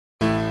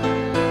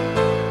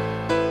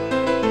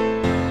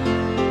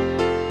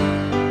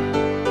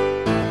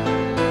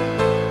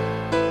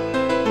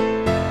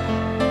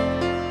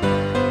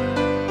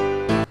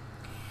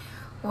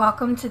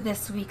Welcome to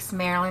this week's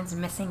Maryland's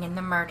Missing and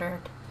the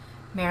Murdered.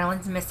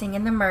 Maryland's Missing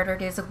and the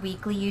Murdered is a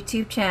weekly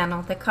YouTube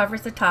channel that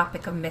covers the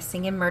topic of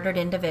missing and murdered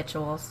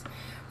individuals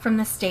from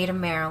the state of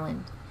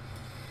Maryland.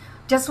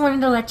 Just wanted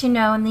to let you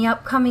know in the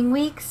upcoming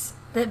weeks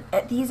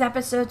that these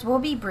episodes will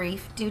be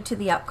brief due to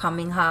the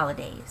upcoming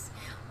holidays.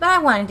 But I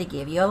wanted to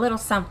give you a little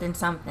something.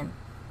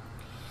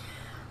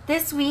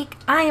 This week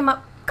I am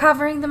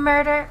covering the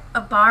murder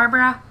of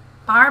Barba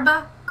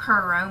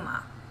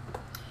Koroma.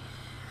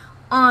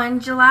 On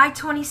July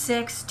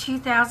 26,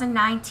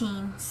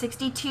 2019,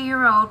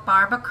 62-year-old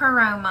Barba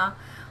Koroma,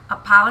 a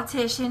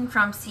politician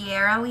from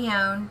Sierra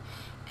Leone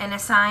and a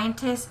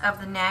scientist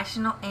of the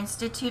National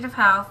Institute of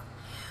Health,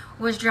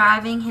 was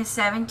driving his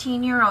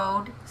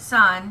 17-year-old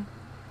son,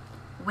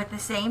 with the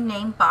same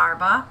name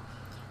Barba,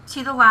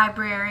 to the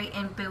library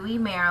in Bowie,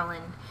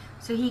 Maryland,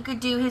 so he could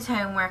do his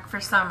homework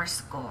for summer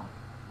school.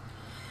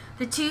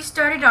 The two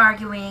started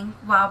arguing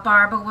while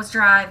Barba was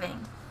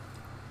driving.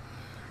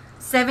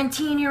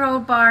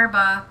 17-year-old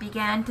Barba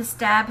began to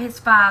stab his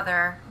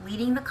father,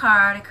 leading the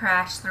car to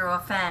crash through a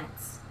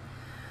fence.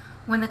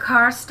 When the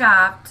car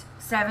stopped,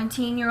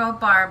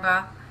 17-year-old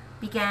Barba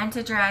began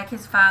to drag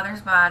his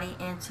father's body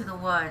into the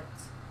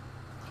woods.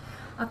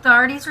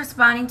 Authorities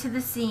responding to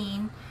the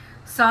scene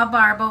saw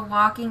Barba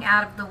walking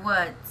out of the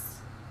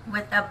woods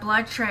with a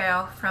blood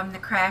trail from the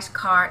crashed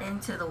car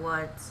into the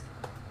woods.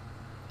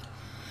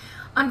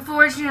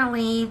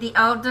 Unfortunately, the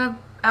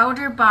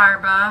elder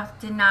Barba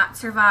did not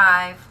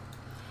survive.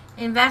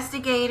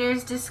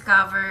 Investigators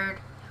discovered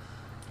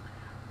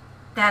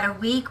that a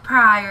week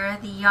prior,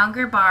 the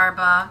younger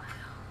Barba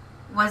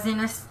was in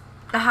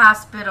the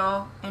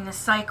hospital in a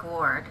psych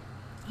ward.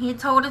 He had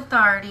told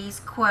authorities,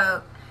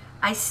 quote,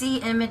 "I see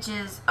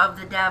images of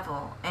the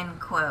devil," end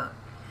quote,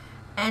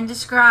 and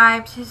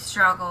described his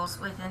struggles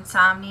with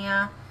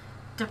insomnia,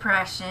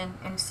 depression,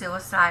 and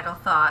suicidal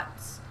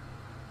thoughts.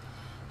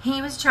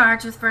 He was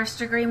charged with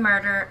first-degree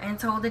murder and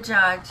told the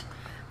judge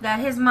that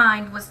his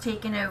mind was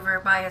taken over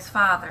by his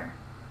father.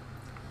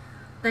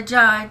 The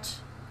judge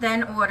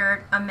then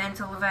ordered a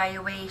mental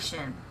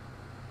evaluation.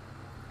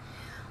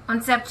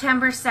 On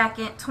September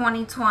 2nd,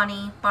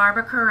 2020,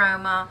 Barba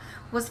Koroma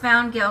was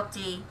found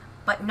guilty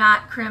but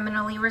not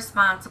criminally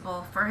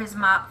responsible for his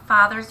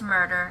father's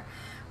murder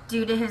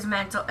due to his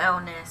mental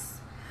illness.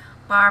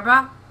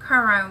 Barba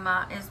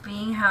Koroma is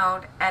being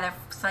held at a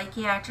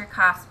psychiatric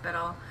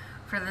hospital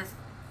for the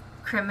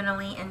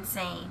criminally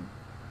insane.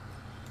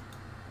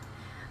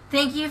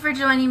 Thank you for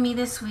joining me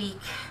this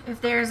week. If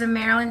there is a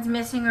Maryland's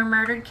Missing or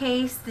Murdered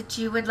case that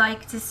you would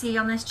like to see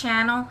on this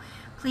channel,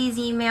 please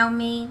email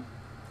me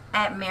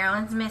at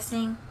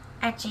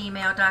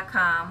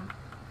marylandsmissing@gmail.com.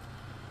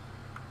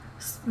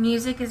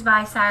 Music is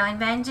by Silent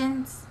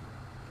Vengeance.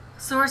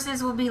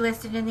 Sources will be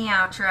listed in the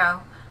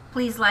outro.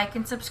 Please like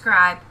and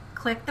subscribe.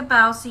 Click the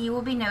bell so you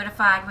will be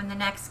notified when the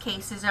next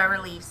cases are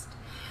released.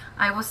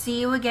 I will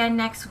see you again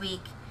next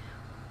week.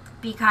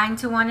 Be kind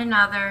to one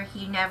another.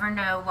 You never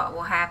know what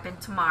will happen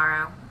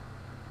tomorrow.